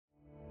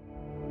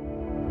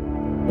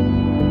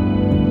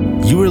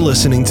You are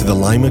listening to the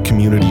Lima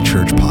Community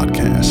Church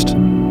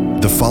podcast.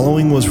 The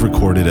following was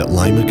recorded at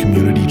Lima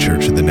Community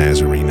Church of the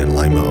Nazarene in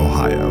Lima,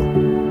 Ohio.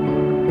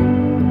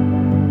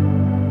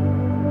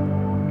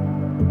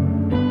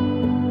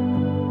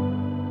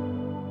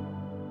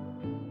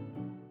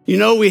 You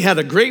know, we had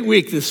a great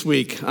week this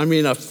week. I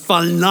mean, a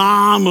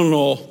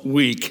phenomenal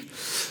week.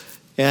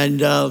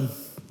 And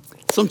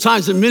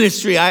sometimes in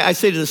ministry, I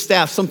say to the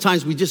staff,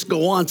 sometimes we just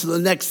go on to the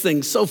next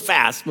thing so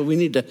fast, but we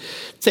need to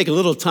take a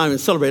little time and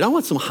celebrate. I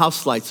want some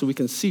house lights so we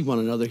can see one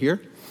another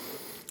here.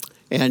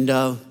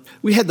 And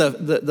we had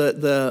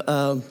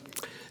the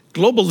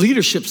Global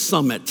Leadership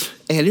Summit,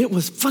 and it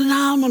was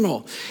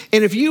phenomenal.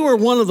 And if you were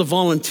one of the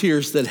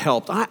volunteers that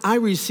helped, I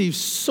received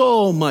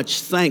so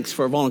much thanks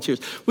for our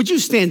volunteers. Would you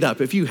stand up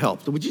if you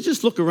helped? Would you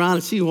just look around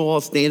and see who all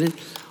standing?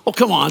 Oh,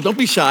 come on, don't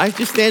be shy.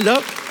 Just stand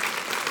up.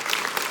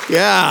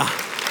 Yeah,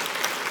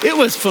 it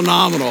was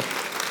phenomenal.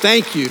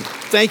 Thank you.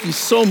 Thank you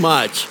so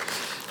much.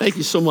 Thank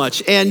you so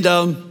much. And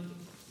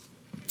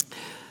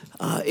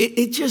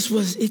it just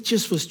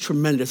was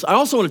tremendous. I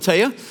also want to tell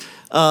you,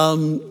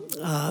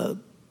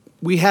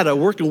 we had a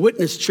work and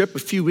witness trip a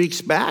few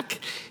weeks back,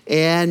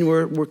 and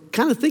we're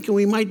kind of thinking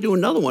we might do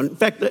another one. In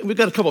fact, we've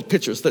got a couple of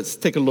pictures. Let's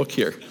take a look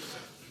here.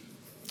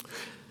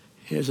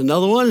 Here's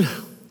another one.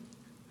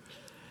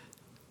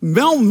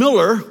 Mel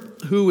Miller,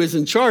 who is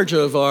in charge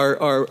of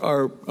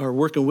our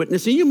work and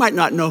witness, and you might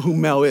not know who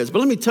Mel is, but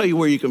let me tell you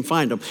where you can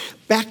find him.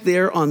 Back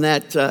there on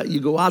that, you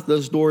go out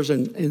those doors,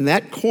 and in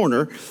that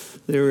corner,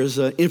 there is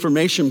an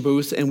information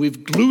booth, and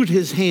we've glued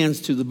his hands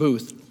to the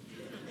booth.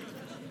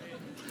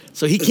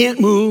 So he can't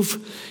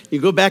move. You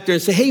go back there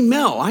and say, hey,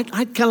 Mel,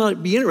 I'd kind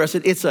of be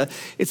interested. It's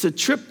a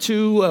trip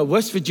to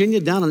West Virginia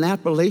down in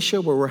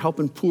Appalachia where we're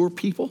helping poor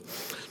people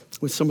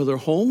with some of their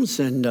homes.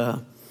 And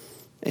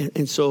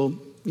so,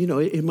 you know,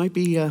 it might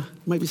be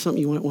something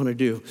you might want to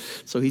do.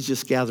 So he's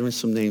just gathering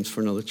some names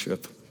for another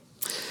trip.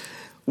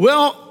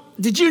 Well,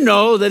 did you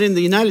know that in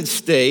the United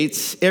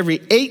States,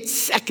 every 8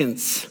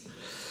 seconds,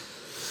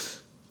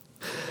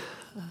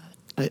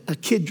 a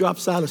kid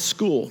drops out of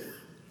school?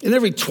 And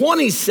every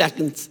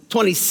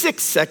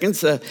 26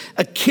 seconds, a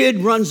kid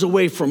runs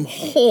away from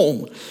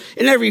home.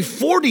 And every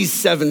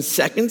 47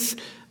 seconds,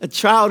 a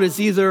child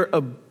is either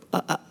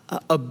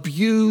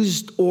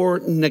abused or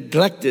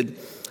neglected.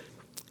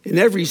 And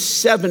every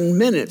 7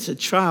 minutes, a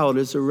child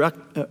is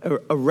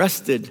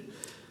arrested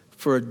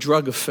for a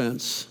drug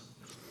offense.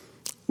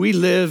 We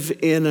live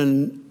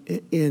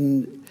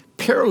in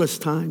perilous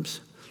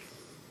times.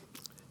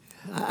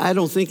 I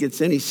don't think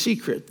it's any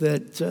secret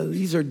that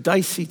these are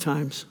dicey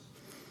times.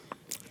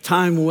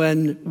 Time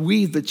when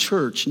we, the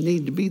church,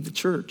 need to be the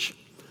church,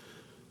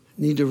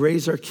 need to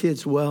raise our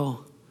kids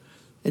well,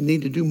 and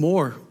need to do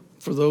more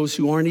for those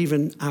who aren't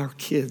even our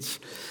kids.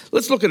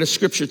 Let's look at a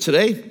scripture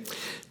today.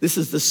 This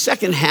is the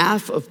second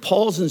half of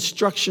Paul's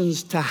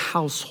instructions to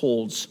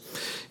households,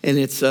 and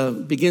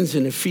it begins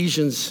in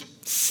Ephesians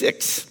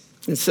 6.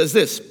 It says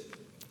this,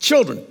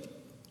 children,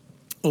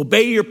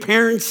 obey your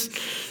parents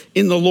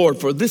in the Lord,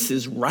 for this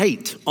is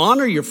right.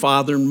 Honor your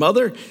father and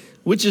mother,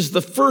 which is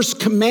the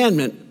first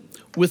commandment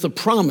with a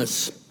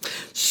promise,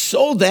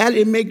 so that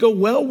it may go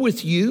well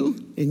with you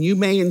and you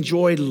may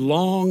enjoy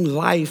long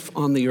life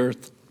on the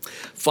earth.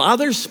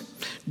 Fathers,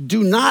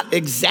 do not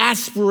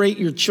exasperate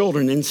your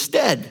children.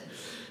 Instead,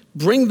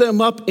 bring them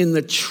up in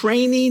the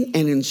training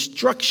and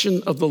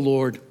instruction of the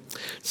Lord.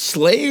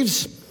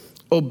 Slaves,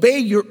 obey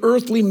your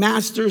earthly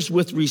masters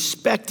with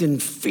respect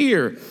and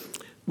fear,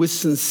 with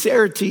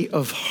sincerity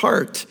of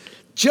heart,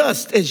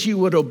 just as you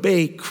would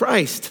obey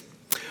Christ.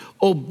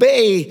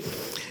 Obey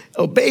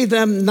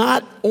them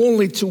not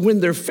only to win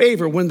their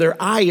favor when their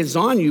eye is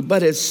on you,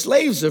 but as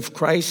slaves of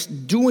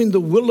Christ, doing the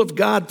will of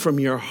God from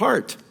your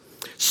heart.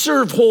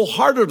 Serve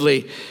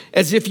wholeheartedly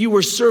as if you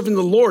were serving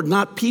the Lord,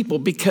 not people,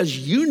 because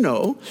you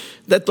know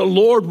that the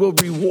Lord will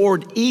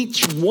reward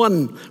each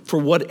one for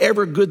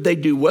whatever good they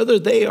do, whether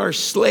they are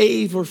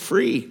slave or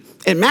free.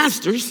 And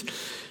masters,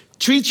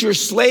 treat your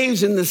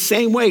slaves in the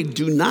same way.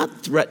 Do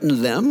not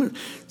threaten them,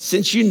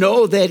 since you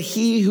know that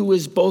he who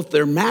is both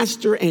their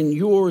master and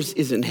yours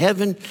is in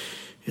heaven,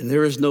 and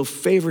there is no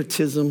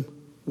favoritism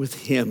with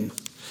him.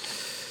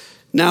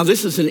 Now,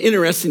 this is an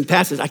interesting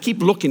passage. I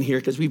keep looking here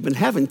because we've been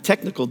having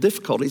technical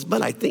difficulties,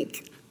 but I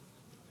think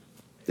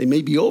they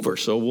may be over,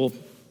 so we'll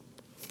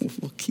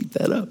keep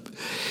that up.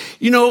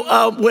 You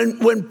know,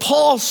 when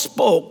Paul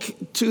spoke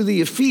to the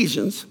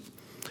Ephesians,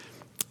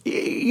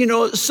 you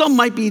know, some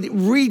might be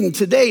reading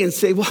today and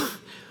say, well,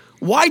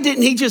 why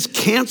didn't he just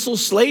cancel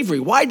slavery?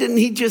 Why didn't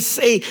he just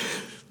say,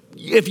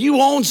 if you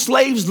own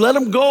slaves, let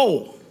them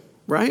go,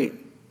 right?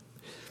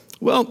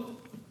 Well,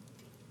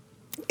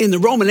 in the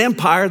Roman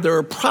Empire, there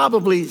are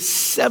probably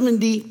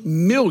 70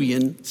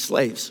 million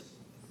slaves.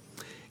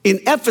 In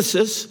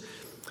Ephesus,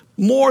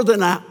 more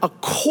than a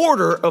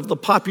quarter of the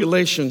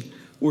population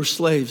were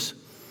slaves.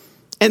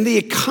 And the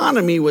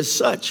economy was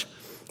such,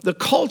 the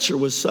culture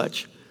was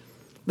such,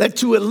 that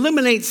to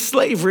eliminate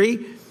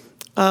slavery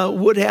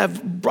would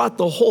have brought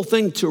the whole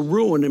thing to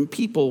ruin, and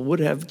people would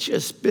have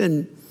just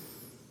been,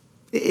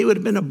 it would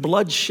have been a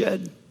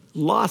bloodshed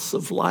loss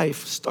of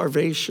life,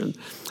 starvation.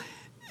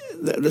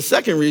 The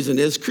second reason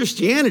is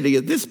Christianity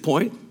at this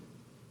point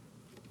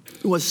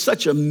was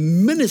such a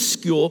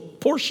minuscule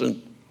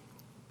portion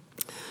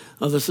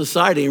of the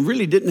society and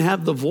really didn't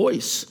have the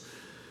voice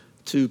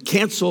to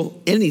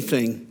cancel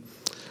anything.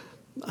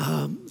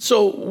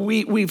 So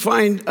we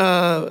find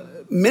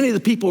many of the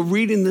people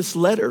reading this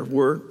letter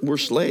were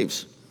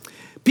slaves.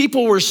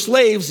 People were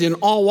slaves in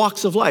all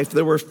walks of life.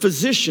 There were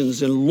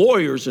physicians and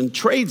lawyers and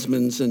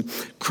tradesmen and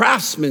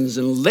craftsmen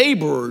and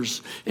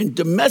laborers and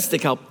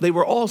domestic help. They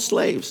were all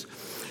slaves.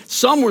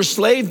 Some were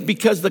slaves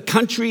because the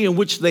country in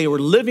which they were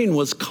living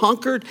was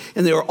conquered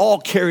and they were all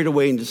carried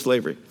away into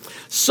slavery.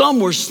 Some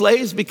were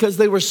slaves because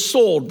they were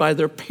sold by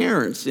their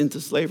parents into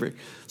slavery.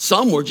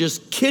 Some were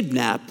just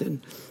kidnapped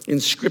and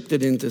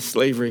conscripted into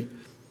slavery.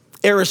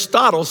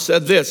 Aristotle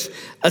said this: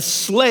 a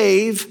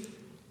slave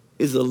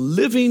is a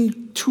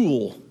living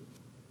tool.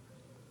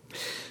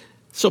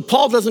 So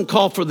Paul doesn't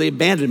call for the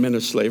abandonment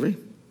of slavery.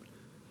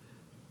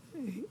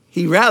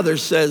 He rather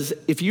says,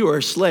 if you are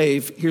a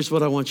slave, here's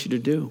what I want you to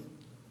do.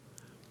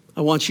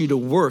 I want you to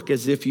work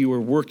as if you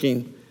were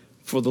working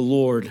for the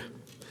Lord.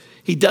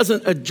 He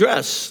doesn't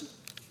address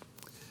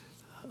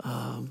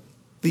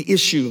the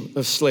issue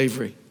of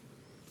slavery,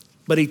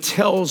 but he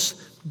tells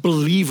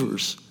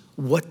believers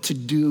what to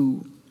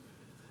do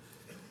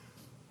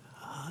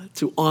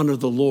to honor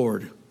the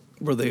Lord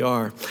where they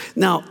are.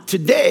 Now,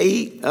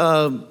 today,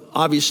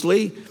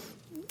 obviously,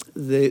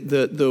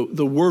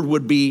 the word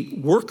would be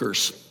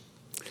workers.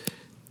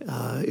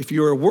 If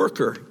you're a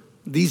worker,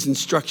 these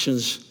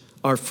instructions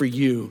are for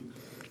you.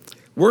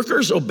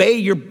 Workers, obey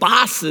your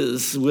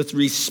bosses with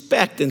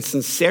respect and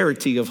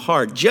sincerity of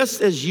heart,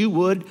 just as you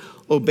would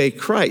obey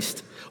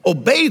Christ.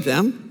 Obey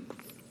them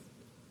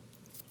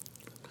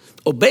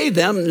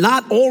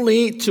not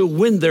only to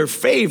win their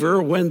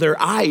favor when their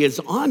eye is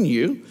on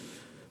you,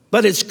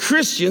 but as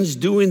Christians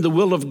doing the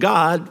will of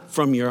God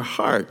from your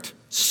heart.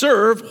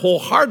 Serve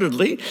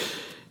wholeheartedly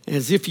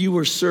as if you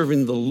were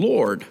serving the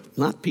Lord,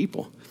 not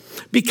people.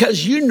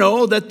 Because you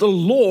know that the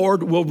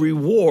Lord will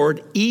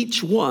reward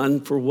each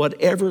one for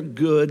whatever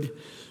good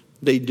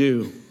they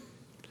do.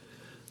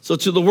 So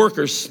to the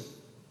workers,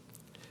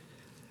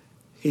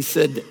 he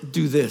said,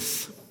 do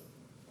this.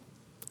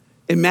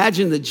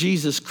 Imagine that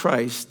Jesus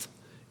Christ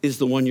is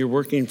the one you're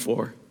working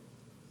for,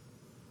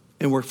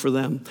 and work for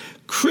them.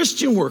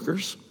 Christian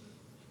workers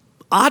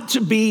ought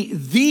to be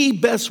the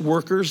best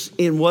workers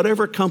in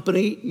whatever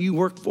company you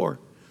work for.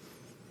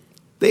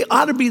 They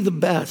ought to be the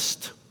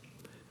best.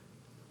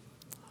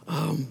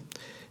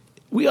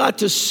 We ought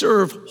to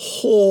serve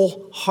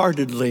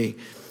wholeheartedly.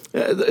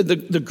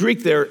 The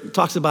Greek there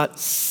talks about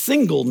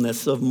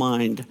singleness of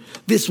mind.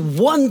 This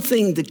one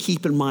thing to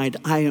keep in mind: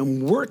 I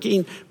am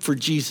working for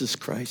Jesus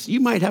Christ.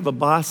 You might have a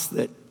boss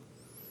that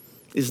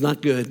is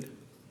not good.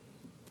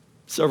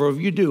 Several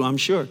of you do, I'm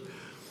sure.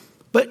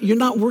 But you're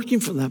not working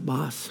for that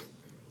boss.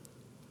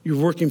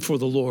 You're working for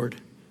the Lord.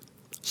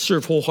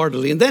 Serve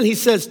wholeheartedly. And then he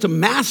says to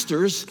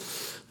masters,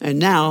 and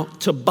now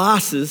to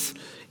bosses.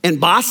 And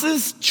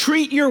bosses,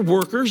 treat your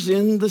workers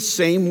in the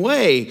same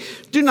way.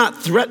 Do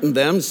not threaten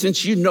them,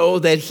 since you know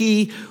that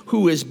he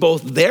who is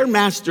both their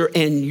master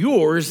and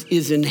yours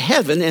is in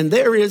heaven, and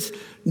there is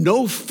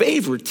no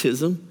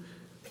favoritism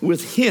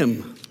with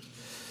him.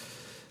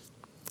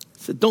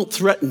 So don't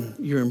threaten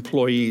your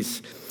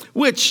employees,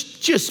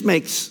 which just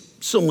makes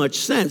so much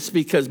sense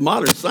because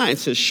modern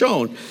science has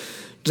shown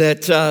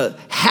that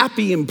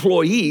happy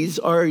employees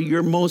are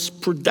your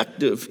most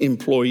productive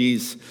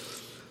employees.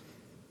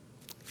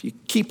 If you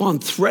keep on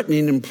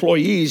threatening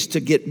employees to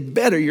get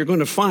better, you're going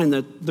to find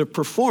that their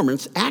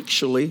performance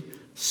actually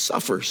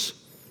suffers.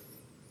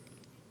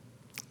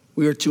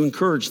 We are to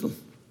encourage them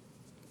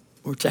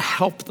or to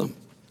help them.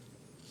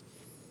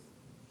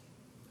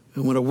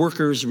 And when a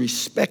worker is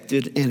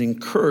respected and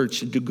encouraged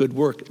to do good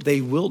work, they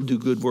will do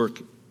good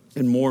work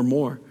and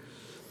more.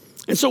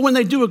 And so when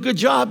they do a good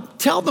job,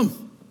 tell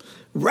them.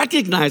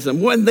 Recognize them.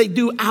 When they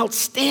do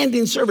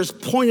outstanding service,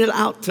 point it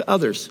out to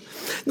others.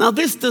 Now,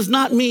 this does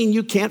not mean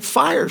you can't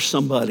fire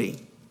somebody.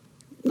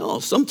 No,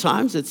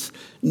 sometimes it's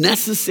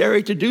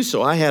necessary to do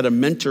so. I had a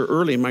mentor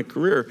early in my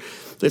career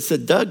that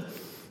said, Doug,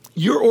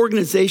 your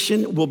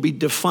organization will be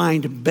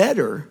defined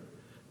better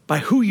by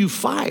who you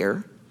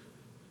fire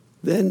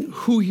than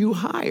who you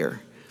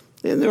hire.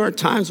 And there are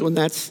times when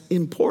that's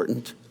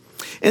important.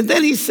 And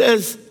then he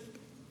says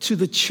to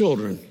the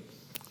children,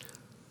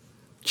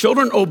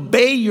 children,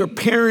 obey your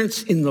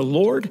parents in the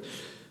Lord,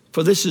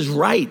 for this is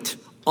right.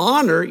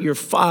 Honor your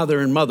father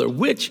and mother,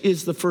 which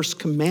is the first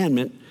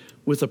commandment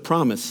with a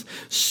promise,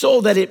 so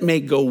that it may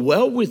go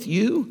well with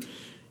you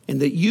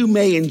and that you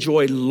may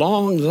enjoy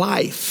long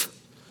life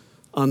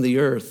on the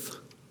earth.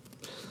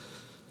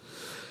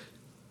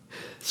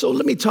 So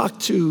let me talk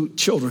to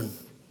children.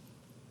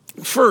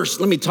 First,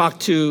 let me talk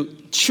to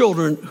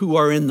children who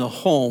are in the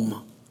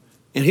home.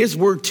 And his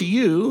word to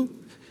you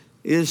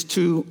is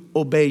to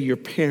obey your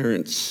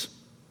parents,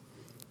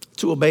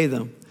 to obey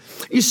them.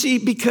 You see,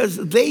 because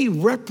they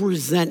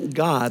represent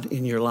God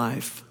in your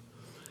life.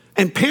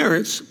 And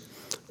parents,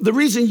 The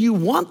reason you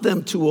want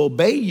them to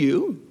obey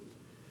you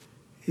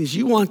is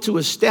you want to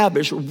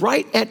establish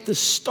right at the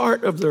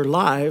start of their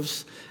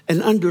lives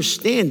an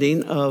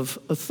understanding of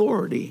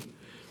authority.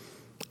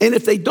 And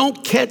if they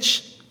don't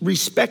catch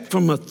respect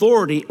for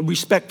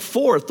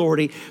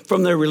authority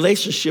from their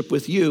relationship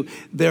with you,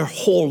 their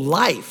whole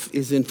life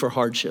is in for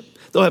hardship.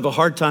 They'll have a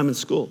hard time in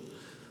school.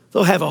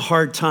 They'll have a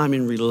hard time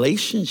in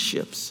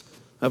relationships,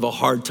 have a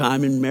hard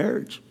time in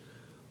marriage.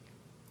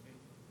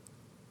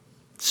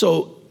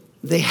 So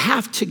they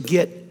have to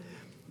get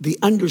the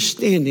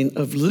understanding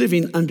of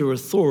living under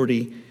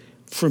authority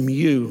from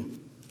you.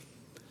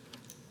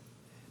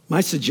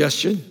 My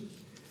suggestion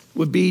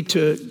would be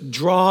to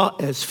draw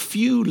as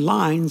few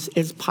lines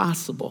as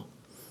possible.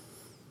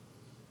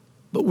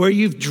 But where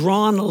you've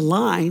drawn a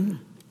line,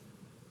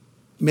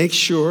 make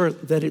sure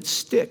that it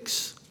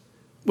sticks.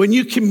 When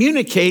you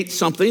communicate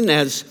something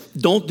as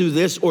don't do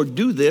this or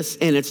do this,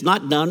 and it's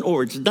not done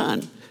or it's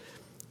done,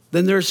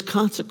 then there's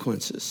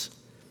consequences.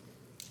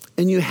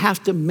 And you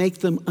have to make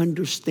them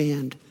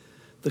understand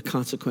the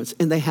consequence,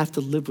 and they have to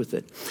live with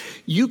it.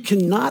 You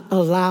cannot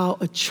allow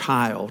a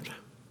child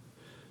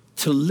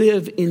to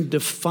live in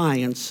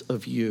defiance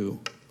of you.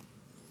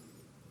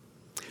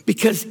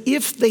 Because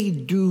if they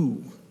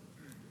do,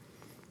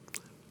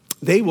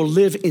 they will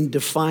live in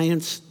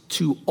defiance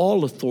to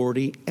all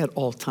authority at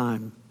all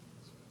time.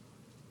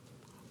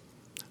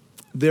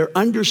 Their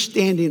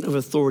understanding of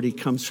authority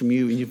comes from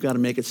you, and you've got to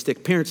make it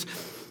stick. Parents,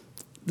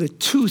 the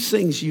two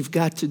things you've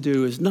got to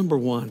do is, number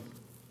one,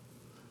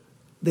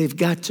 they've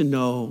got to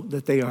know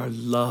that they are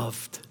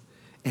loved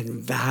and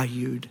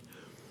valued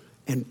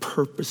and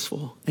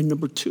purposeful. And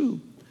number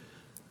two,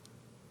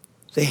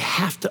 they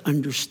have to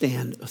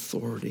understand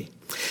authority.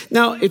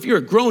 Now, if you're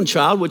a grown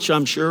child, which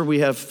I'm sure we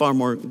have far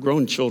more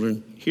grown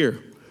children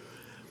here,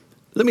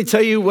 let me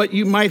tell you what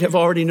you might have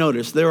already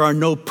noticed. There are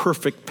no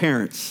perfect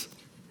parents.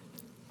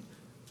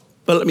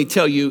 But let me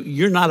tell you,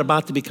 you're not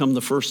about to become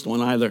the first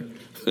one either.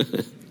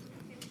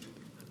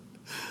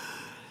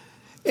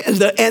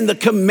 And the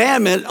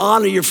commandment,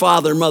 honor your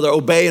father and mother,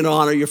 obey and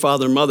honor your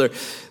father and mother,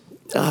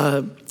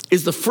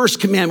 is the first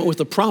commandment with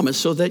a promise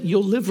so that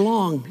you'll live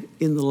long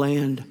in the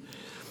land.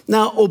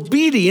 Now,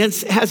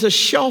 obedience has a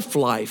shelf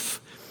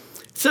life.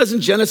 It says in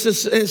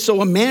Genesis, and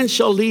so a man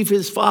shall leave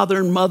his father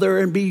and mother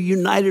and be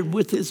united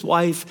with his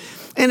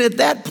wife. And at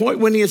that point,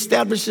 when he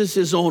establishes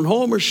his own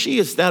home or she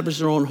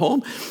establishes her own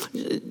home,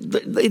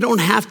 they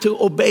don't have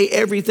to obey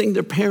everything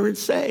their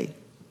parents say.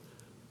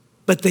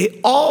 But they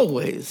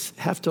always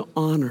have to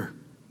honor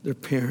their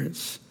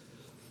parents.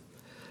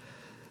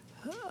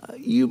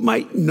 You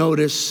might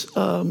notice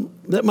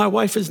that my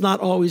wife is not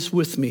always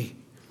with me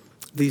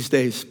these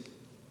days.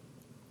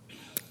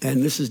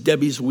 And this is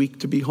Debbie's week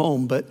to be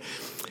home. But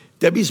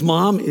Debbie's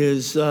mom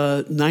is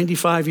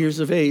 95 years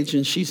of age,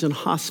 and she's in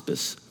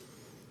hospice.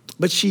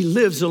 But she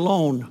lives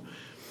alone.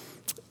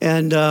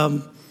 And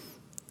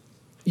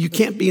you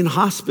can't be in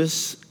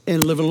hospice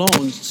and live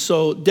alone.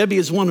 So Debbie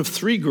is one of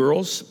three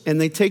girls,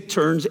 and they take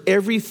turns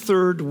every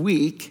third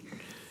week.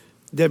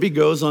 Debbie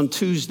goes on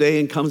Tuesday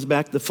and comes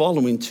back the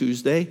following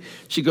Tuesday.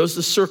 She goes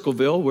to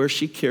Circleville, where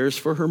she cares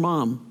for her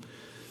mom.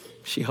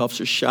 She helps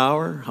her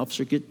shower, helps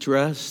her get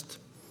dressed,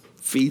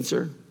 feeds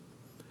her.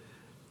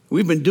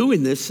 We've been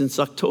doing this since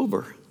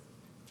October.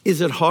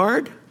 Is it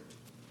hard?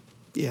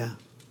 Yeah.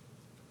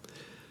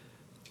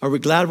 Are we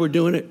glad we're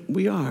doing it?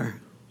 We are.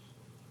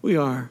 We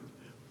are.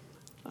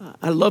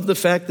 I love the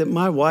fact that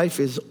my wife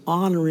is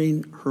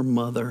honoring her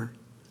mother.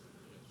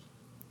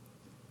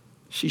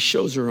 She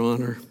shows her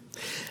honor.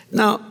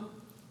 Now,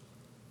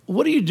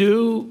 what do you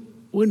do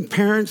when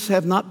parents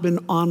have not been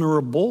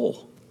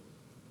honorable,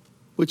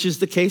 which is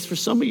the case for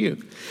some of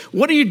you?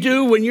 What do you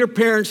do when your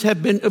parents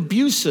have been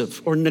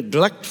abusive or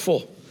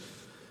neglectful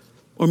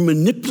or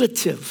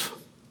manipulative?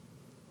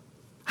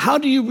 How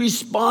do you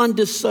respond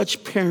to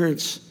such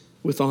parents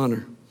with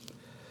honor?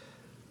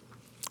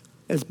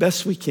 As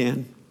best we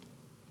can,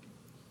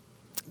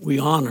 we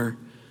honor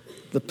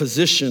the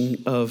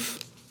position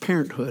of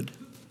parenthood.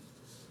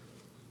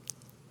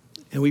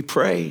 And we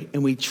pray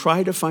and we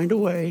try to find a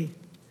way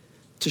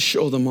to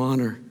show them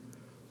honor.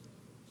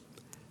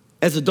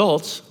 As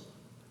adults,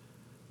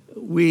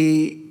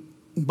 we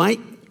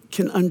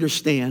can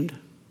understand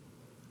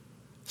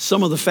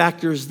some of the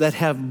factors that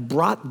have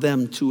brought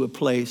them to a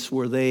place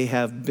where they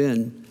have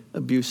been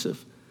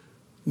abusive.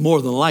 More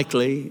than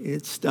likely,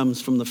 it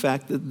stems from the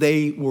fact that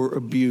they were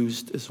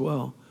abused as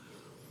well.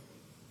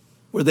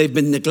 Where they've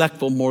been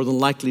neglectful, more than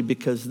likely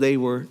because they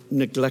were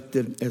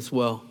neglected as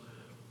well.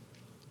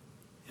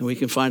 And we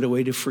can find a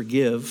way to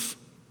forgive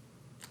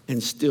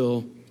and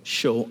still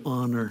show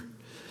honor.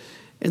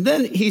 And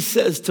then he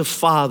says to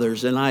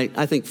fathers, and I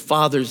think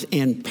fathers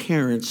and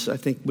parents, I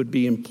think would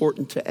be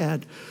important to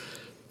add.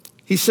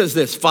 He says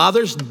this: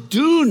 fathers,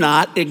 do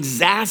not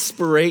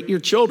exasperate your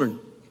children.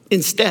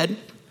 Instead,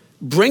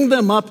 bring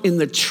them up in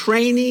the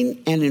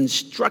training and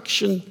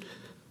instruction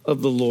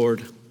of the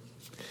Lord.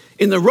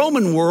 In the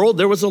Roman world,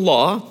 there was a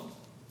law,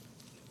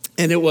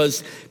 and it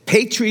was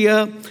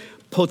patria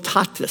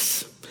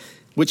potestas,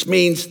 which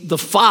means the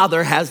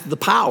father has the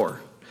power.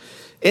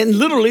 And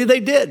literally they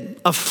did.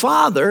 A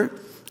father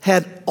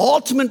had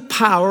ultimate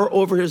power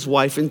over his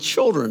wife and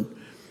children.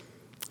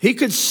 He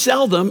could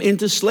sell them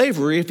into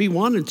slavery if he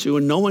wanted to,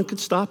 and no one could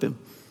stop him.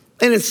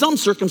 And in some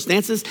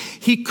circumstances,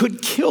 he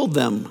could kill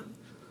them.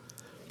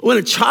 When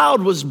a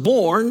child was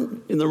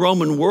born in the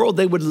Roman world,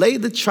 they would lay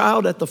the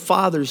child at the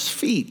father's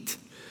feet.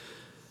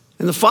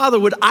 And the father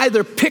would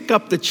either pick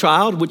up the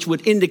child, which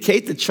would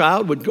indicate the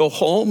child would go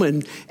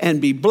home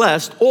and be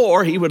blessed,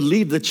 or he would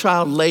leave the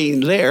child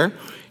laying there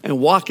and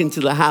walk into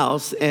the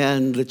house,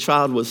 and the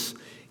child was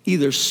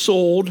either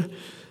sold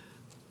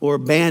or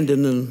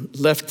abandoned and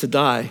left to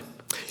die.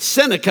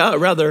 Seneca, a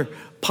rather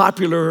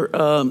popular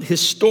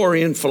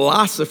historian,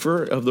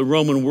 philosopher of the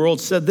Roman world,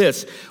 said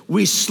this: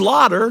 "We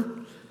slaughter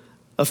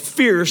a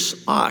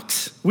fierce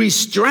ox. We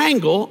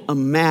strangle a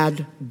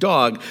mad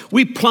dog.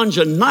 We plunge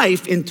a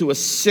knife into a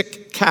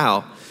sick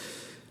cow.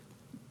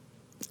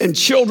 And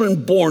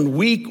children born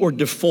weak or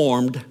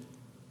deformed,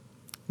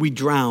 we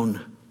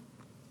drown."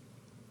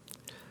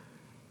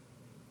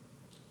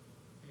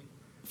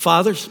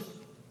 Fathers,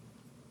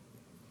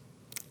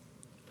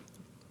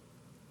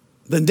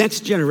 the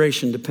next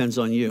generation depends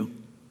on you.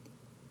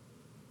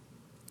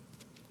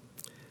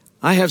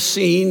 I have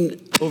seen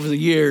over the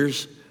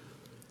years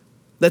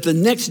that the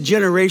next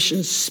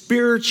generation's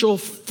spiritual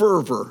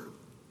fervor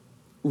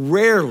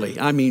rarely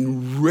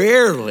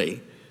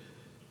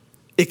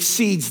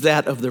exceeds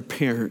that of their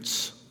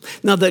parents.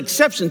 Now, the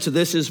exception to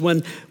this is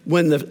when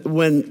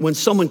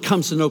someone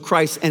comes to know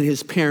Christ and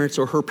his parents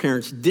or her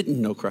parents didn't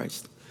know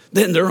Christ.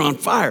 Then they're on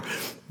fire.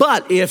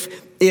 But if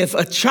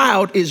a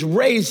child is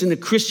raised in a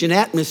Christian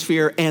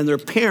atmosphere and their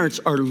parents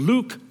are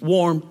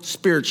lukewarm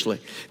spiritually,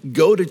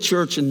 go to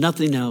church and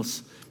nothing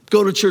else,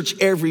 go to church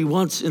every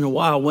once in a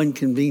while when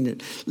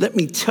convenient, let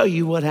me tell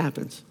you what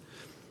happens.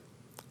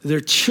 Their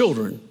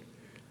children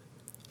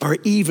are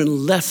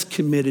even less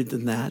committed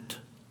than that.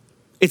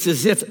 It's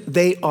as if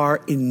they are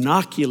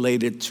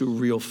inoculated to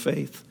real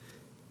faith.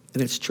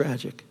 And it's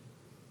tragic.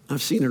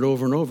 I've seen it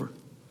over and over.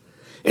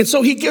 And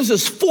so he gives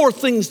us 4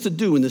 things to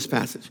do in this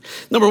passage.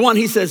 Number 1,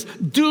 he says,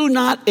 do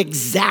not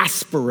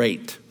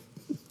exasperate.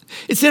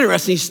 It's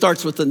interesting, he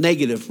starts with the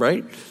negative,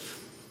 right?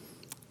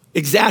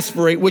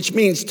 Exasperate, which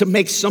means to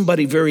make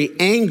somebody very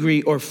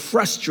angry or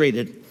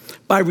frustrated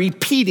by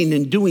repeating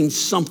and doing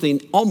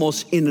something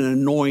almost in an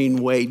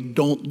annoying way.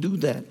 Don't do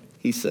that,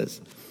 he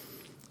says.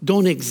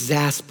 Don't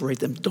exasperate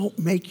them. Don't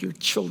make your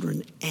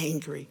children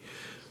angry.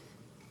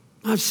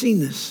 I've seen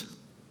this.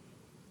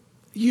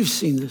 You've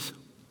seen this.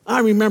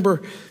 I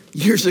remember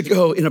years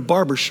ago in a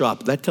barber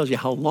shop. That tells you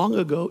how long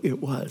ago it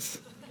was.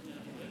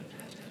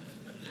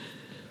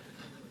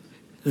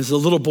 There's a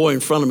little boy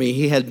in front of me.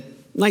 He had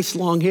nice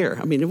long hair.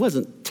 I mean, it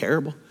wasn't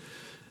terrible.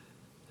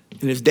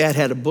 And his dad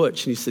had a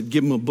butch, and he said,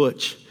 give him a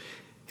butch.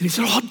 And he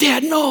said, oh,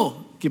 Dad,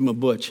 no. Give him a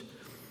butch.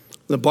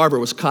 The barber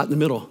was caught in the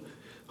middle.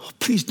 Oh,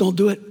 please don't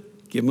do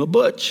it. Give him a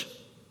butch.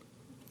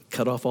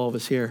 Cut off all of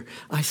his hair.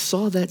 I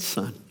saw that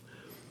son.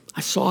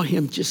 I saw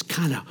him just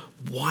kind of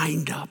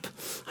wind up.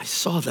 I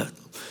saw the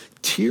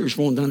tears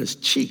rolling down his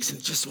cheeks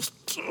and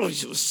he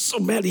was so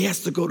mad he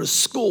has to go to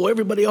school.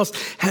 Everybody else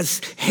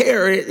has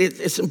hair.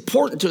 It's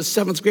important to a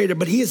 7th grader,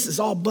 but he is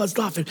all buzzed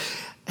off. And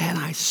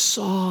I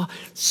saw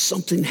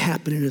something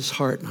happen in his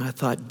heart. And I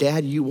thought,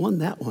 Dad, you won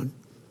that one.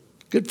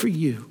 Good for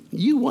you.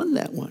 You won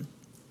that one.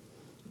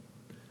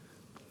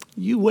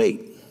 You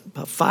wait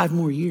about 5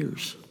 more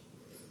years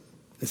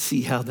and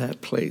see how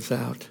that plays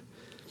out.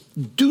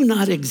 Do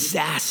not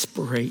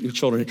exasperate your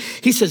children.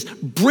 He says,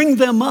 bring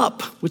them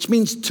up, which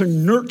means to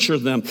nurture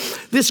them.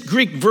 This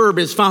Greek verb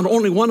is found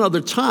only one other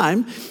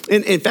time.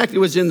 And in fact, it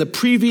was in the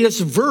previous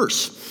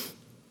verse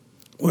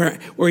where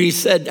he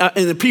said,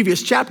 in the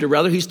previous chapter,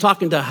 rather, he's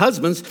talking to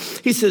husbands.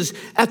 He says,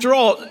 after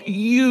all,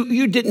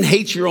 you didn't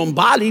hate your own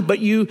body, but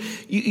you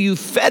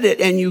fed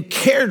it and you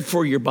cared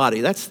for your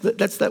body. That's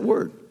that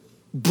word.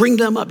 Bring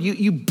them up.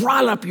 You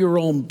brought up your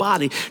own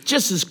body,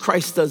 just as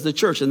Christ does the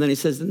church. And then he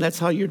says, and that's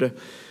how you're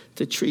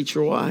to treat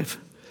your wife.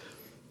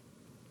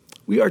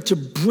 We are to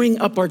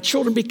bring up our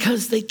children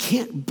because they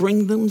can't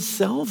bring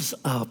themselves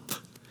up.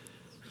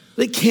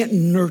 They can't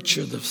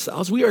nurture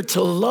themselves. We are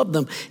to love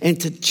them and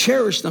to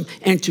cherish them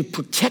and to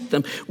protect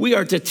them. We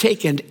are to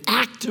take an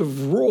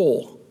active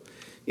role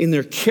in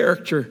their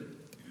character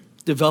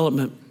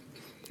development.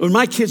 When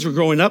my kids were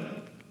growing up,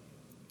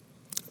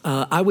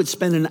 I would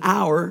spend an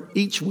hour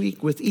each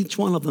week with each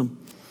one of them.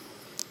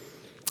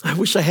 I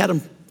wish I had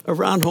them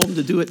around home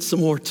to do it some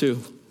more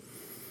too.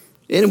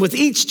 And with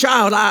each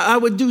child, I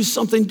would do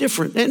something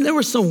different. And there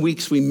were some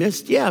weeks we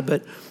missed, yeah,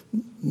 but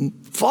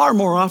far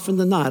more often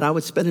than not, I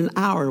would spend an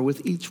hour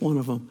with each one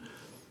of them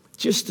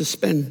just to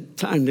spend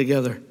time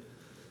together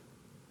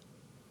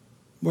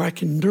where I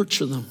can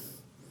nurture them.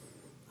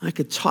 I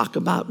could talk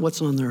about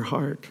what's on their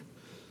heart.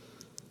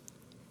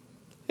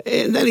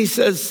 And then he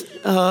says,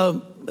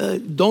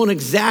 don't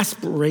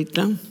exasperate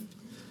them,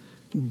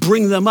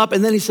 bring them up.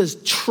 And then he says,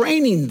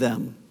 training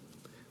them.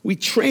 We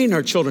train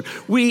our children.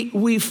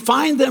 We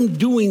find them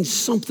doing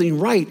something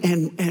right,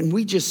 and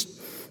we just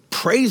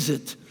praise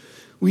it.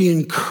 We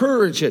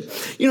encourage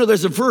it. You know,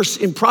 there's a verse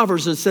in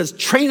Proverbs that says,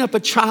 train up a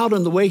child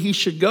in the way he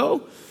should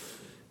go,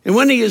 and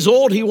when he is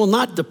old, he will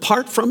not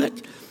depart from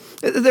it.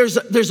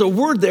 There's a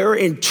word there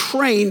in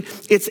train.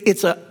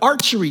 It's an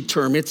archery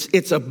term.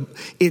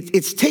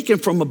 It's taken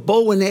from a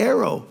bow and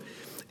arrow.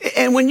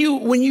 And when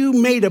you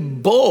made a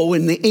bow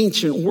in the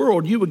ancient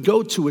world, you would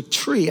go to a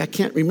tree. I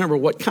can't remember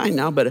what kind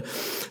now, but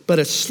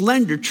a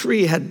slender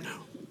tree had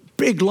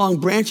big long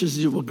branches.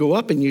 You would go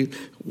up and you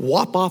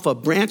whop off a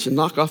branch and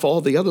knock off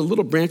all the other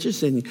little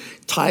branches and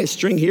tie a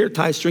string here,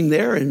 tie a string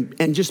there,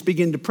 and just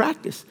begin to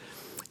practice.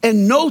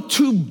 And no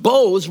two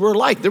bows were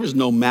alike. There was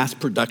no mass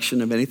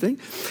production of anything.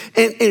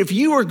 And if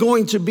you were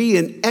going to be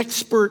an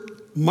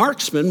expert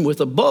marksman with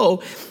a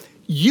bow,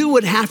 you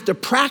would have to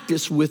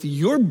practice with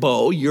your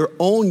bow, your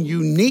own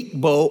unique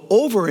bow,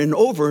 over and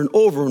over and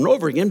over and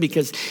over again,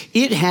 because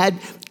it had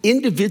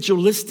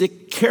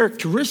individualistic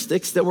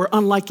characteristics that were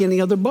unlike any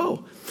other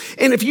bow.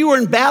 And if you were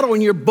in battle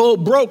and your bow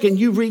broke and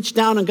you reached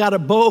down and got a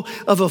bow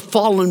of a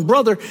fallen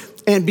brother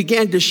and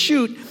began to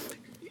shoot,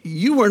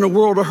 you were in a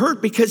world of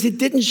hurt because it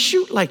didn't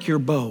shoot like your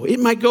bow. It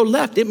might go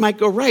left, it might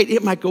go right,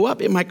 it might go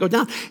up, it might go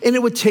down, and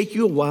it would take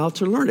you a while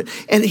to learn it.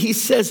 And he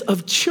says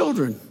of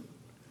children,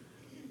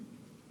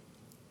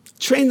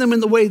 train them in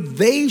the way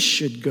they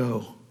should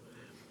go.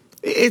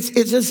 It's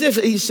as if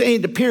he's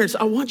saying to parents,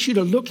 I want you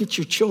to look at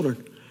your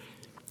children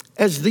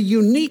as the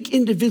unique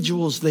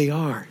individuals they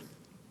are.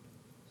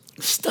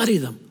 Study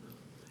them.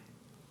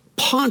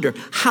 Ponder,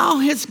 how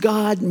has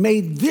God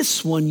made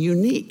this one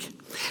unique?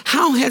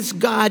 How has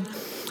God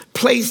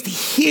placed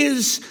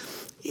his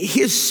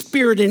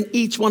spirit in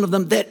each one of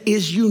them that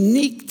is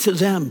unique to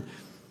them?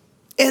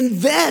 And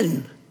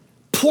then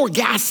pour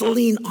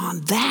gasoline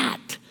on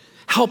that.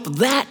 Help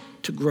that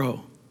to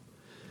grow.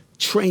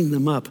 Train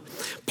them up.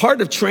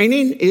 Part of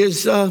training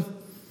is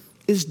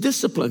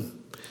discipline.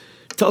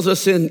 It tells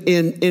us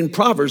in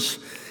Proverbs,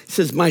 it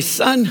says, my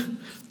son,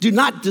 do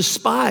not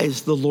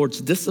despise the Lord's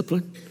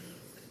discipline,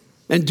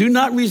 and do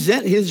not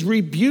resent his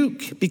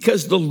rebuke,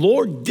 because the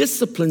Lord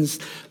disciplines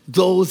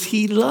those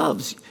he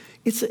loves.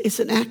 It's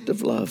an act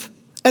of love.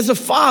 As a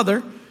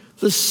father,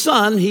 the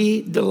son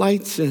he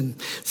delights in.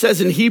 It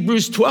says in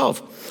Hebrews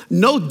 12,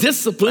 no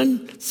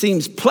discipline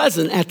seems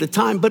pleasant at the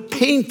time, but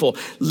painful.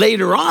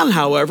 Later on,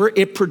 however,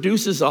 it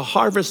produces a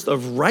harvest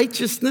of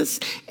righteousness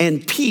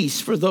and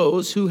peace for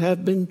those who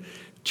have been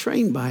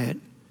trained by it.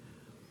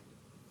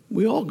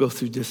 We all go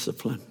through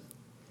discipline.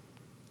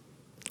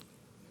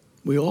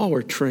 We all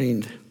were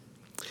trained.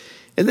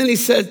 And then he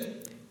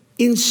said,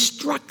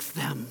 instruct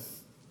them.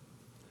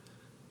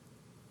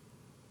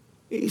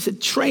 He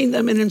said, train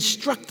them and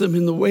instruct them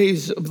in the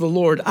ways of the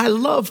Lord. I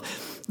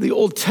love the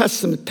Old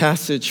Testament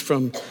passage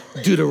from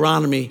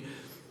Deuteronomy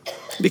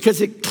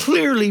because it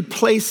clearly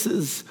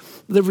places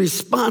the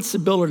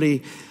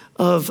responsibility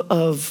of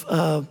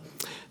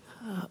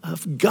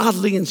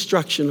godly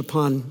instruction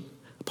upon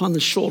the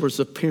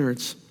shoulders of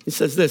parents. He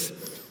says this,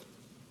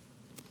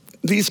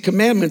 these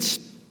commandments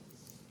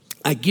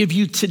I give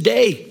you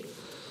today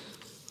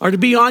are to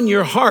be on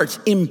your hearts.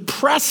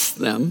 Impress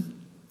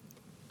them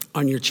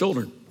on your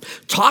children.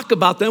 Talk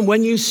about them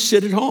when you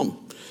sit at home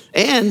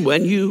and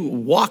when you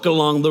walk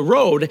along the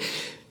road,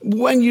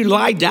 when you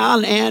lie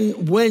down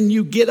and when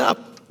you get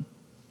up.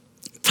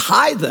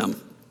 Tie them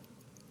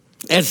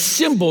as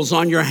symbols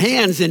on your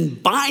hands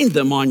and bind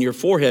them on your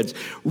foreheads.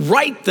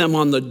 Write them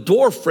on the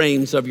door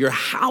frames of your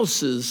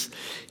houses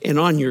and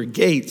on your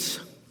gates.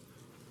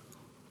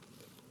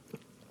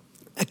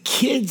 A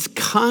kid's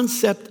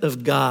concept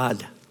of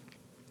God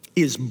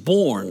is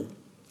born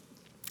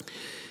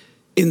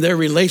in their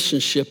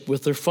relationship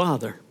with their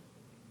father.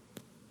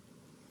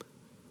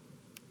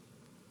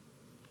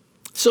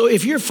 So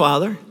if your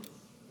father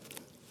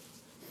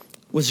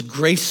was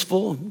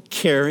graceful,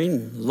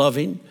 caring,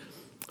 loving,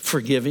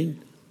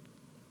 forgiving,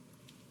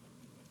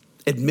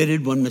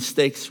 admitted when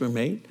mistakes were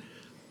made,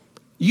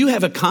 you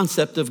have a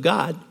concept of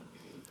God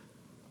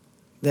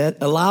that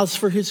allows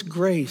for his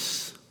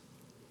grace,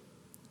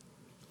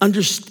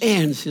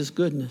 understands his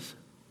goodness.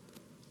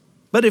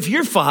 But if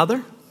your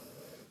father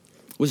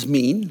was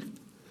mean,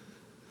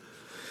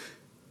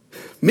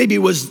 maybe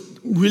was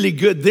really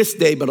good this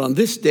day, but on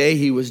this day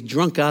he was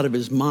drunk out of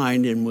his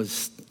mind and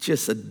was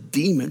just a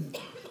demon,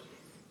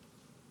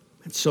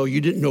 and so you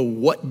didn't know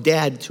what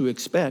dad to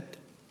expect,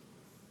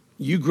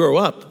 you grow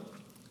up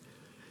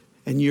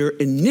and your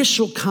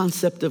initial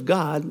concept of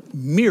God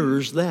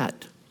mirrors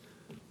that.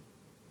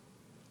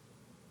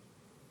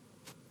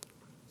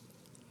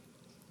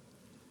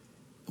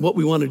 What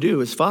we want to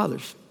do as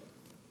fathers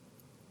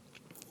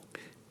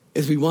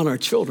is we want our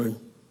children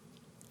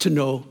to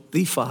know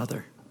the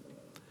Father.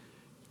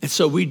 And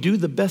so we do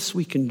the best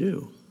we can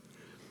do.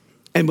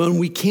 And when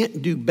we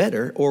can't do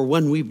better or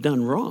when we've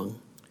done wrong,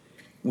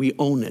 we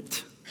own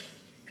it.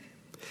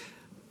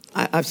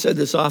 I've said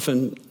this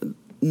often,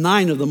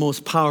 9 of the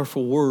most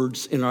powerful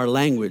words in our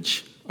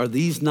language are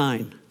these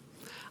 9.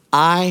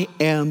 I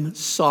am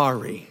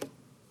sorry.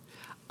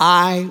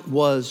 I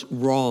was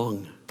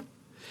wrong.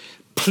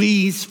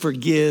 Please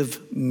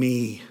forgive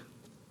me.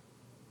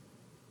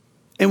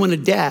 And when a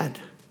dad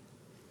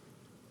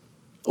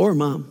or a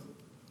mom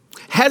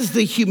has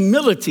the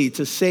humility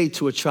to say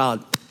to a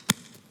child,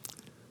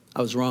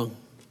 I was wrong.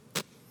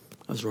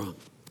 I was wrong.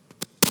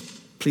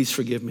 Please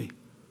forgive me.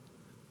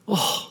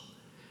 Oh,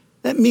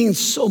 that means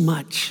so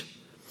much.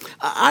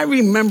 I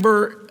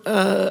remember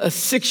a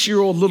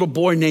 6-year-old little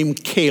boy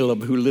named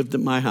Caleb who lived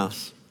at my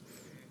house.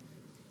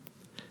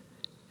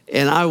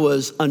 And I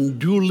was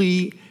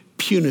unduly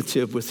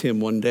punitive with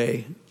him one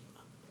day.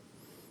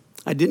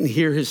 I didn't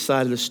hear his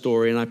side of the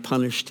story, and I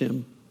punished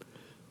him.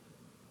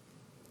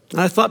 And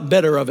I thought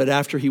better of it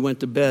after he went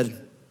to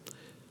bed.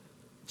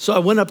 So I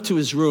went up to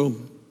his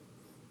room.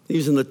 He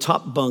was in the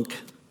top bunk.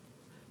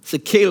 I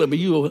said, Caleb, are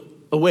you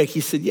awake?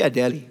 He said, yeah,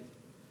 Daddy.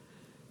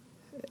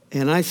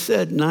 And I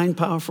said 9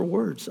 powerful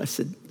words. I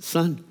said,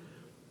 son,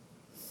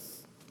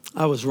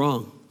 I was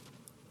wrong.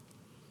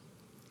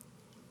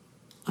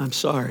 I'm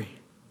sorry.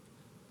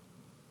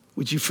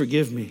 Would you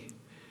forgive me?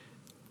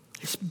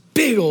 This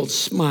big old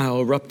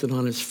smile erupted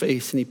on his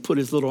face, and he put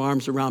his little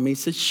arms around me. He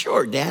said,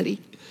 sure, Daddy.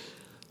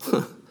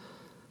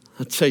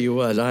 I'll tell you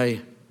what,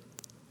 I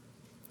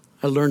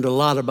learned a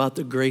lot about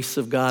the grace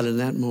of God in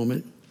that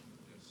moment.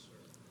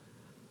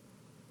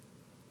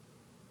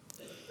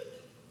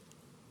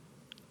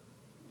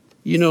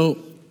 You know,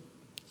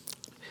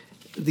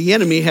 the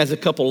enemy has a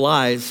couple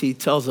lies he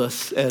tells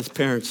us as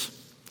parents.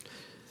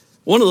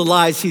 One of the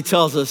lies he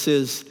tells us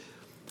is,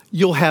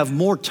 you'll have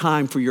more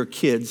time for your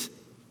kids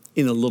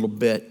in a little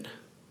bit.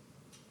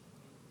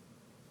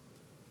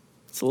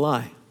 It's a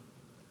lie.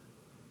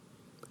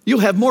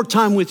 You'll have more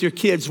time with your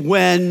kids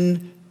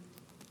when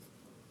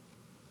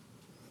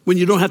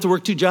you don't have to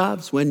work 2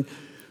 jobs, when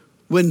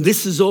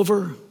this is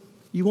over.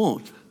 You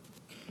won't.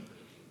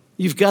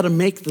 You've got to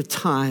make the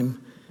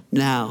time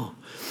now.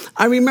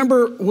 I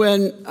remember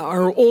when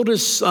our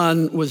oldest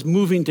son was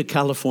moving to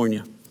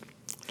California.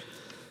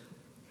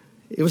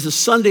 It was a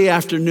Sunday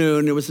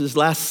afternoon. It was his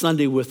last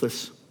Sunday with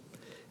us.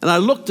 And I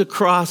looked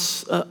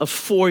across a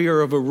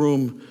foyer of a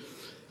room,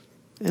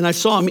 and I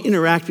saw him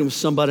interacting with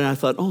somebody, and I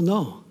thought, oh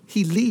no,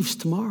 he leaves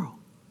tomorrow.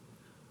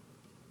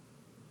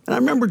 And I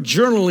remember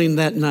journaling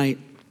that night.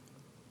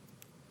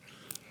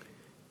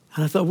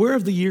 And I thought, where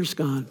have the years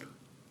gone?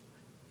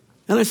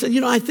 And I said,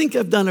 I think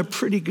I've done a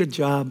pretty good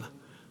job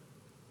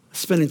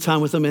spending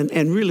time with him,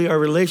 and really our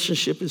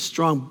relationship is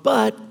strong.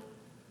 But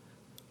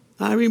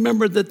I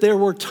remembered that there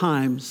were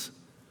times,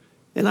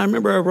 and I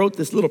remember I wrote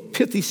this little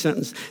pithy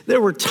sentence,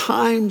 there were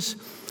times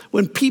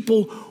when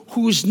people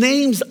whose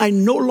names I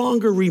no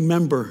longer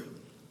remember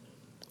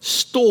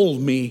stole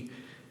me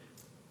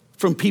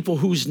from people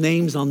whose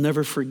names I'll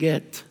never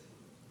forget.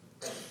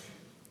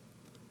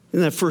 In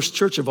that first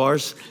church of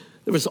ours,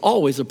 there was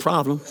always a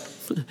problem.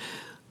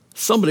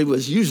 Somebody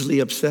was usually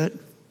upset.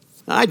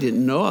 I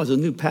didn't know. I was a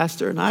new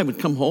pastor, and I would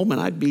come home, and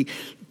I'd be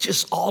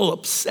just all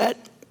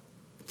upset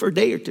for a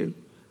day or two.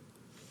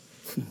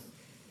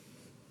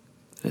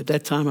 At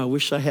that time, I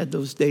wish I had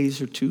those days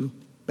or 2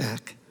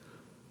 back.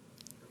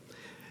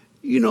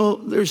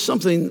 There's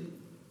something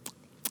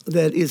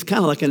that is kind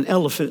of like an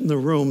elephant in the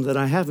room that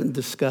I haven't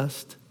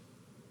discussed,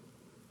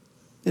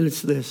 and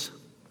it's this.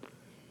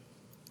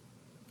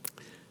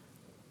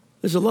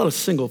 There's a lot of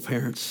single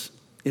parents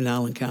in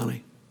Allen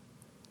County.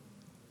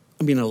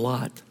 I mean, a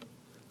lot.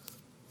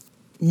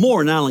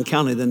 More in Allen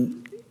County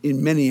than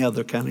in many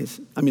other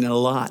counties. I mean, a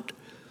lot.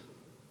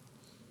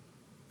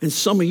 And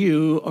some of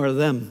you are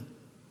them.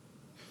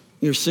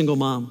 You're a single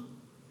mom.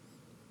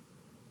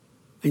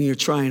 And you're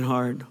trying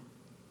hard.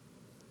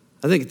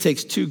 I think it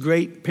takes 2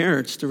 great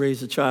parents to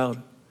raise a child.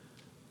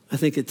 I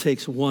think it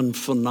takes 1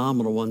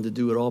 phenomenal one to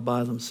do it all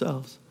by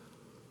themselves.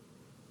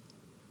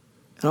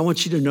 And I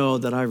want you to know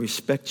that I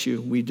respect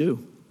you. We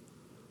do.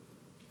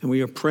 And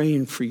we are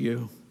praying for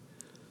you.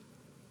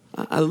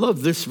 I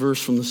love this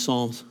verse from the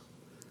Psalms.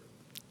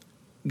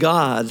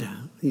 God,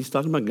 he's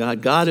talking about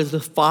God. God is the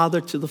father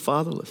to the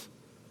fatherless.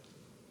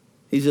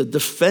 He's a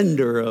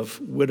defender of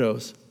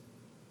widows.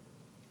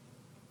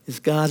 Is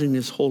God in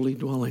his holy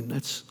dwelling.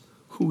 That's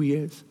who he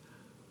is.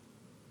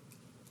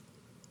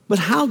 But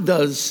how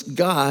does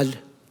God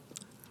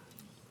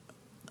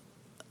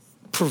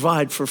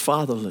provide for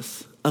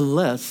fatherless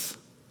unless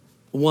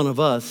one of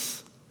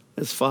us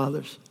as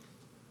fathers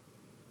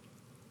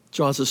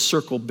draws a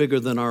circle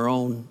bigger than our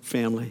own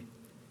family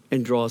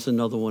and draws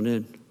another one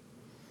in?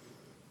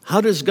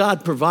 How does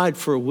God provide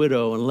for a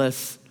widow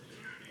unless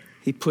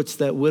he puts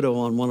that widow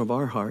on one of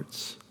our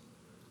hearts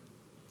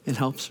and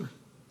helps her?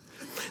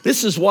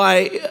 This is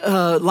why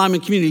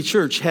Lyman Community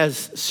Church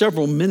has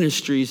several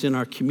ministries in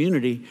our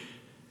community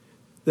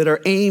that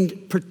are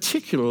aimed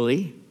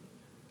particularly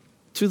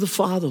to the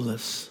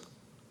fatherless.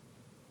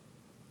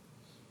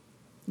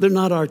 They're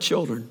not our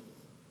children,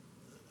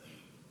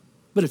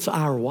 but it's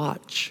our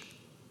watch,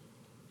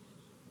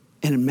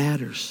 and it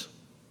matters.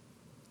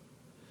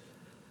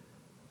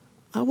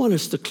 I want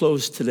us to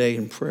close today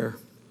in prayer.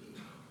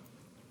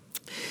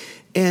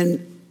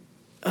 And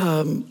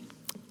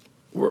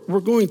we're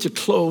going to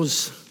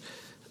close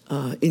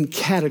in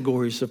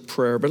categories of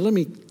prayer, but let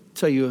me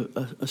tell you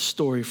a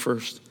story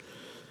first.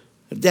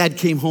 Dad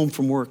came home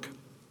from work,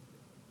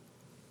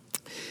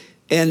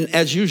 And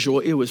as usual,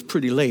 it was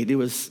pretty late. It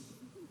was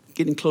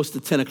getting close to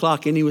 10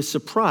 o'clock, and he was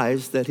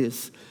surprised that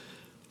his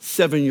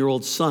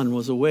 7-year-old son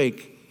was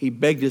awake. He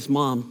begged his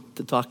mom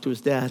to talk to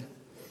his dad.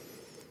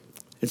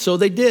 And so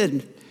they did.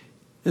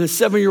 And the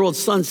 7-year-old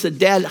son said,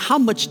 "Dad, how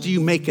much do you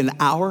make an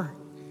hour?"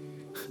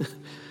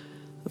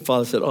 The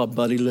father said, "Oh,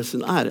 buddy,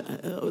 listen,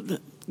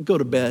 go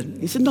to bed."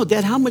 He said, "No,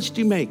 Dad, how much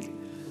do you make?"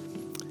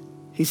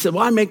 He said,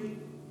 "Well, I make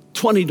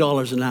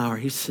 $20 an hour."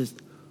 He says,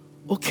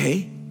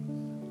 okay.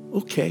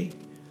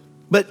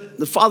 But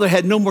the father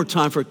had no more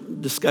time for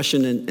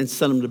discussion and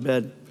sent him to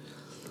bed.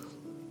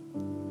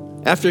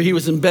 After he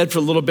was in bed for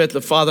a little bit,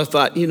 the father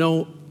thought,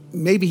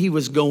 maybe he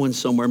was going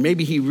somewhere.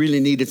 Maybe he really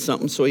needed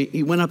something. So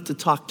he went up to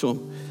talk to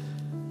him.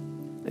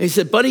 And he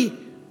said, "Buddy,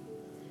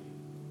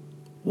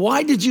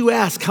 why did you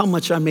ask how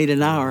much I made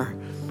an hour?"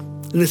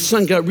 And his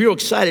son got real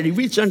excited. He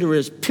reached under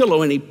his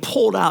pillow and he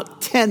pulled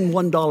out 10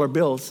 $1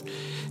 bills.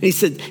 And he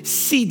said,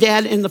 "See,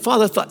 Dad," and the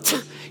father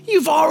thought,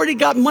 "You've already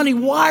got money.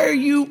 Why are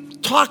you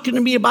talking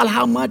to me about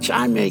how much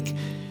I make?"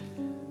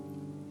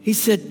 He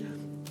said,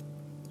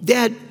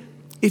 "Dad,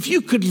 if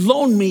you could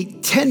loan me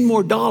 $10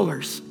 more,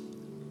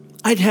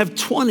 I'd have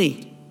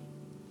 20.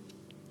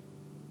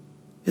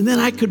 And then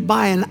I could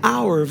buy an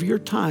hour of your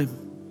time."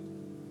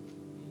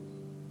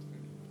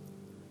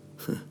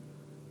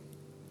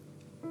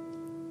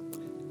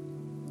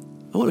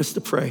 I want us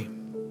to pray.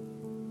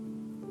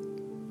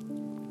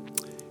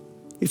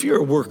 If you're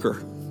a worker,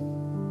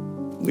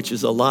 which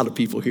is a lot of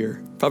people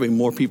here, probably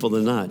more people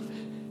than not,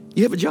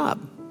 you have a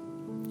job.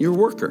 You're a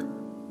worker.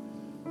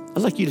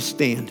 I'd like you to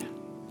stand.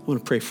 I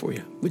want to pray for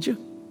you. Would you?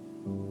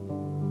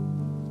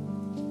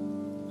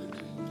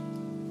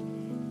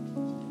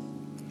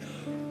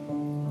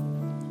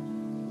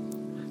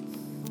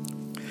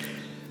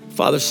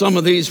 Father, some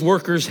of these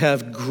workers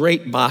have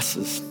great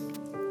bosses.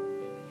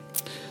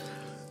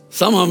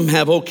 Some of them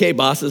have okay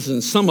bosses,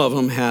 and some of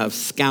them have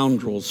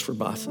scoundrels for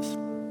bosses.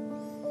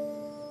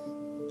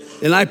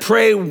 And I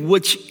pray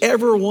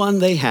whichever one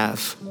they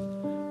have,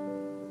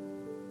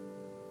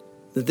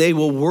 that they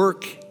will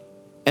work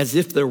as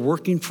if they're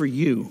working for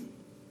you.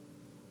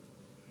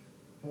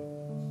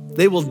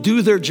 They will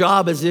do their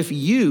job as if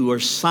you are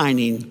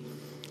signing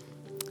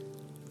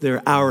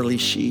their hourly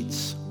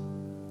sheets.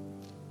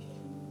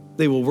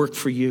 They will work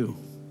for you.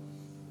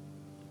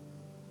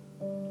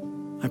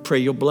 I pray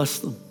you'll bless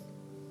them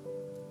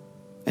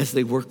as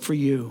they work for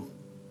you.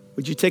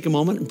 Would you take a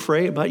moment and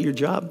pray about your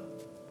job?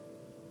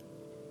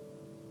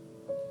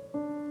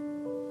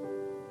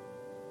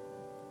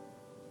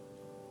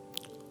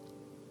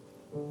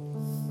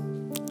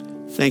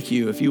 Thank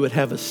you. If you would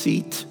have a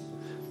seat,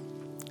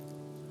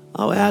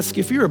 I'll ask,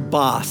 if you're a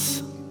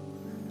boss,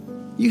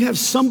 you have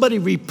somebody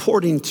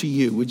reporting to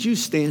you. Would you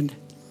stand,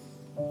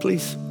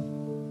 please?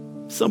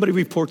 Somebody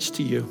reports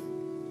to you.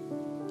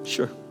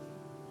 Sure.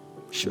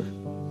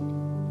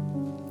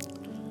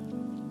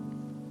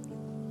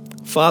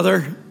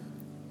 Father,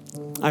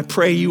 I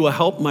pray you will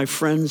help my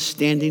friends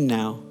standing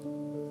now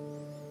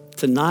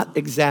to not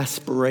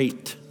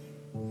exasperate,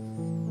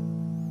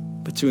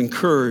 but to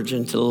encourage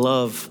and to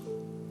love.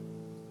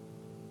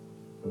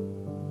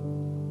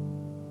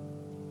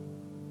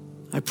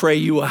 I pray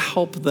you will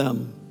help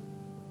them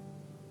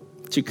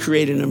to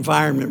create an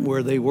environment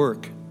where they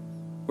work,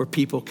 where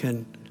people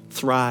can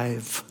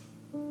thrive.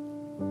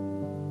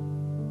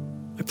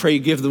 I pray you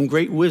give them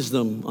great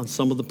wisdom on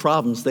some of the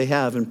problems they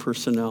have in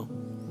personnel.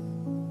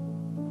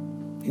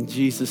 In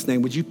Jesus'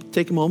 name, would you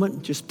take a moment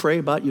and just pray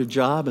about your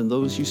job and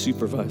those you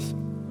supervise?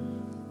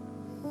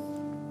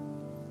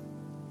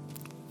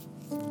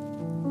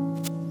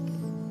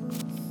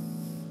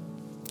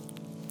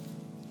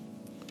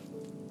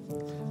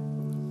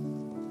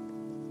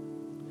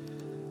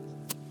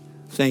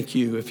 Thank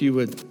you. If you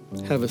would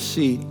have a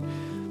seat.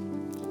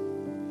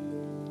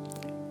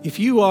 If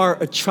you are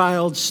a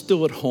child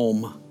still at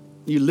home,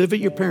 you live at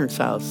your parents'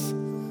 house,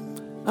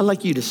 I'd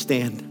like you to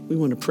stand. We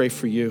want to pray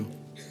for you.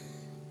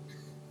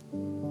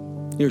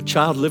 You're a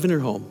child living at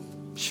home.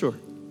 Sure.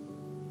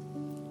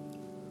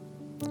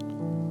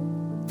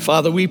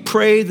 Father, we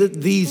pray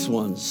that these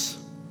ones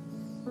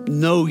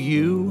know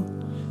you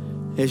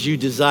as you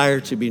desire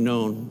to be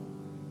known.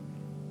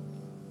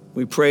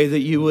 We pray that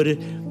you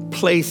would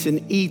place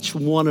in each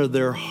one of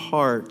their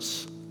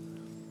hearts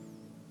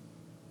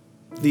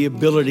the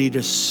ability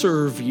to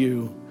serve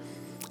you.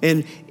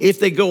 And if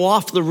they go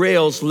off the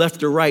rails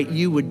left or right,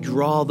 you would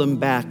draw them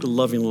back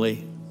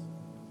lovingly.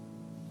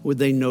 Would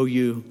they know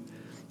you?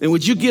 And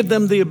would you give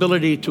them the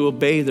ability to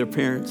obey their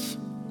parents?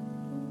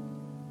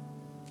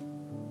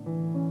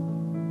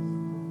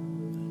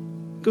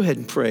 Go ahead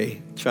and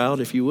pray,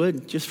 child, if you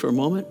would, just for a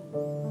moment.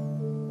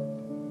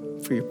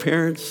 For your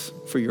parents,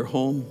 for your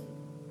home.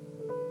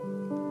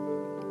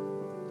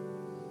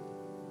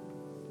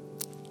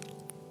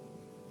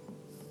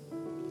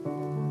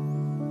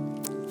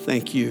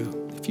 Thank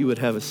you. If you would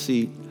have a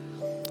seat.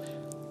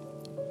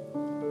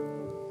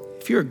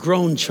 If you're a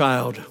grown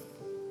child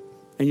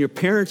and your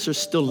parents are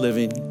still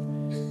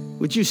living,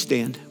 would you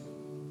stand?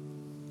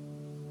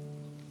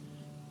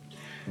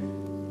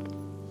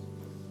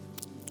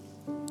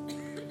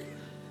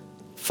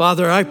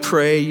 Father, I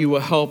pray you will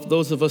help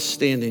those of us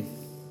standing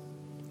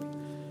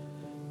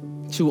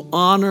to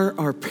honor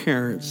our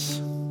parents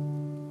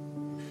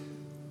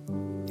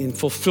in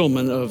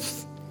fulfillment of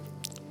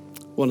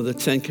one of the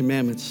 10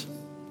 Commandments.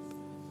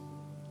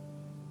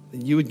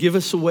 That you would give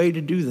us a way to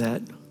do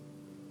that,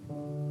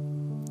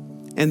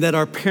 and that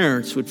our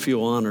parents would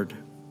feel honored,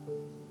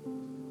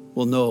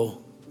 will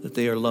know that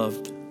they are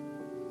loved.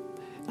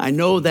 I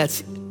know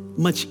that's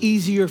much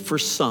easier for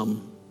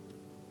some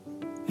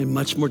and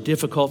much more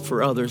difficult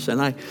for others. And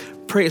I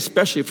pray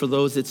especially for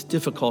those it's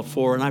difficult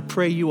for, and I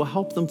pray you will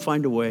help them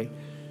find a way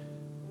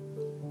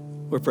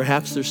where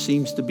perhaps there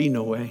seems to be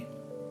no way.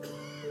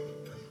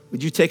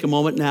 Would you take a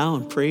moment now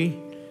and pray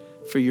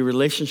for your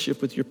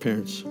relationship with your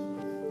parents?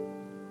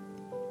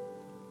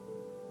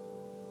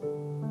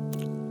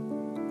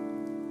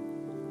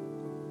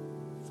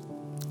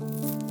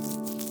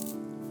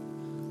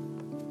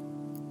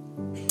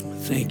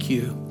 Thank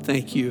you.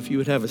 Thank you. If you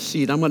would have a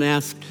seat, I'm going to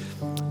ask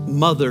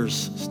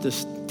mothers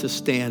to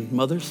stand.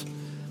 Mothers,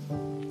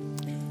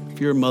 if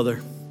you're a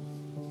mother.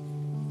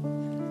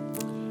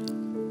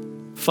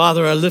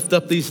 Father, I lift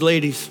up these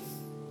ladies.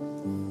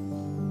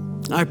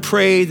 I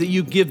pray that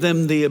you give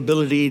them the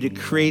ability to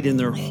create in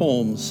their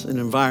homes an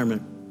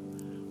environment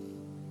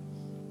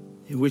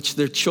in which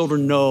their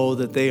children know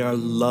that they are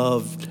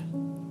loved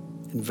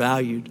and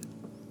valued.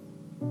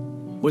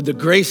 Would the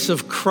grace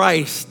of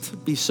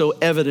Christ be so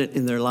evident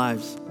in their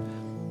lives?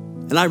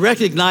 And I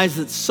recognize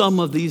that some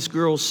of these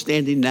girls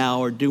standing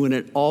now are doing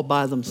it all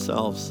by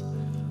themselves.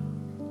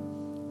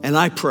 And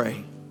I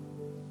pray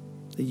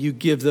that you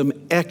give them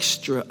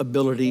extra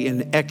ability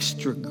and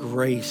extra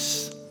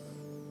grace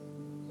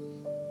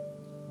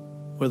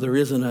where there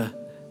isn't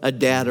a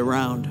dad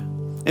around.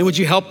 And would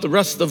you help the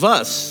rest of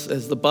us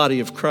as the body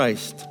of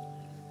Christ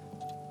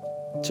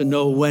to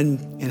know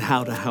when and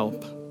how to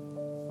help?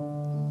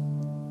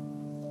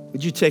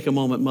 Would you take a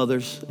moment,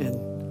 mothers,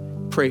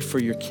 and pray for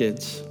your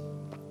kids?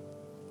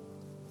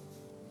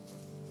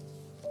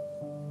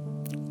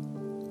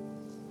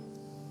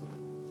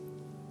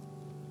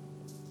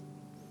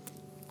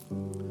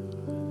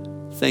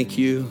 Thank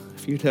you.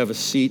 If you'd have a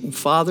seat. And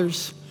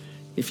fathers,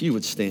 if you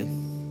would stand.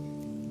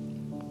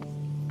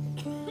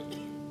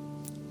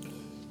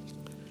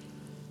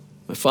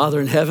 My Father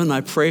in heaven,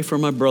 I pray for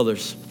my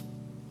brothers.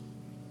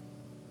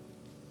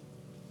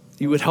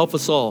 You would help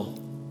us all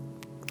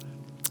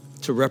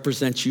to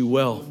represent you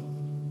well.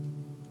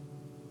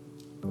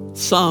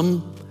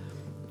 Some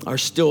are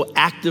still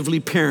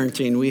actively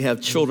parenting. We have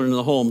children in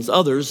the homes.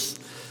 Others,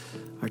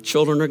 our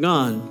children are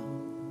gone.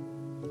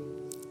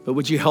 But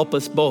would you help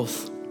us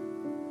both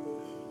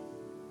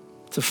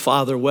to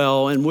father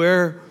well, and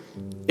where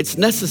it's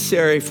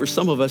necessary for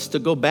some of us to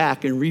go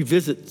back and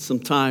revisit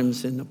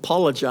sometimes and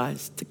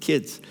apologize to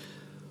kids,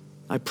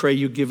 I pray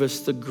you give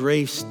us the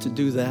grace to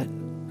do that.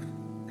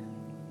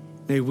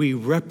 May we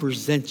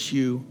represent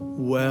you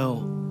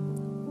well.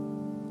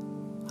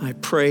 I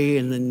pray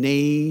in the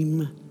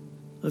name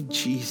of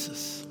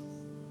Jesus.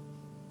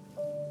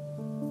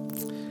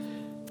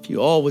 If you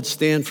all would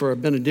stand for our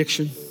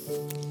benediction.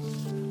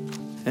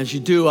 As you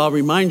do, I'll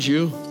remind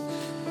you,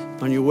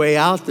 on your way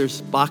out, there's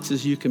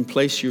boxes you can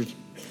place your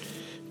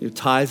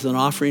tithes and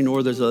offering,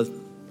 or there's a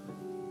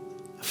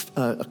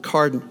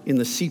card in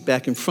the seat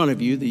back in front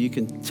of you that you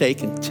can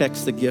take and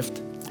text the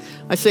gift.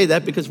 I say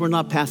that because we're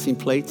not passing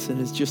plates, and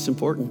it's just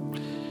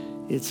important.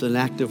 It's an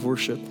act of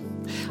worship.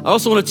 I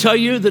also want to tell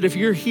you that if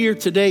you're here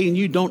today and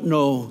you don't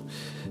know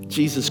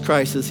Jesus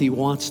Christ as he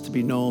wants to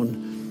be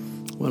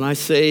known, when I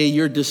say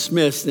you're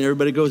dismissed and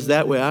everybody goes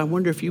that way, I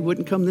wonder if you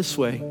wouldn't come this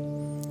way.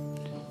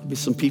 There'll be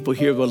some people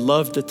here who would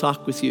love to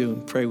talk with you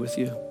and pray with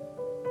you.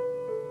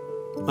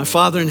 My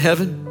Father in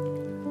heaven,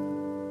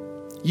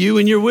 you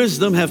in your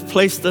wisdom have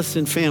placed us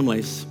in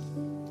families,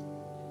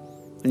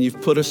 and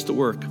you've put us to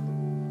work.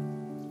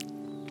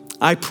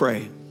 I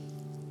pray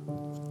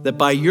that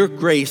by your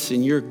grace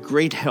and your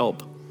great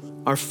help,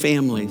 our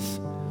families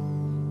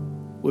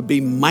would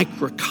be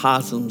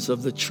microcosms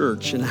of the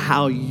church and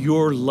how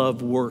your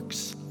love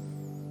works.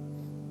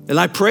 And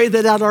I pray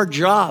that at our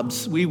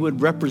jobs, we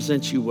would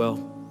represent you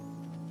well,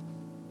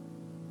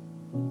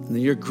 and that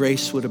your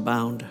grace would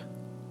abound.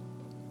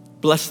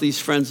 Bless these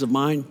friends of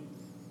mine.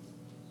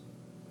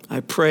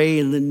 I pray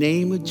in the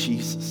name of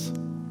Jesus.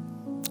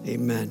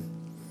 Amen.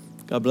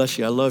 God bless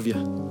you. I love you.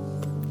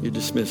 You're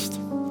dismissed.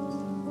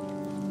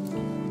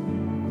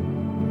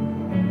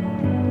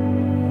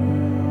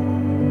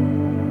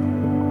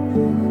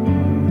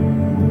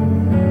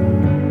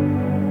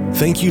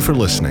 Thank you for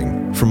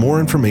listening. For more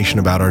information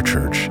about our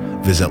church,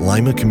 visit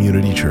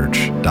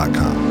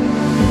limacommunitychurch.com.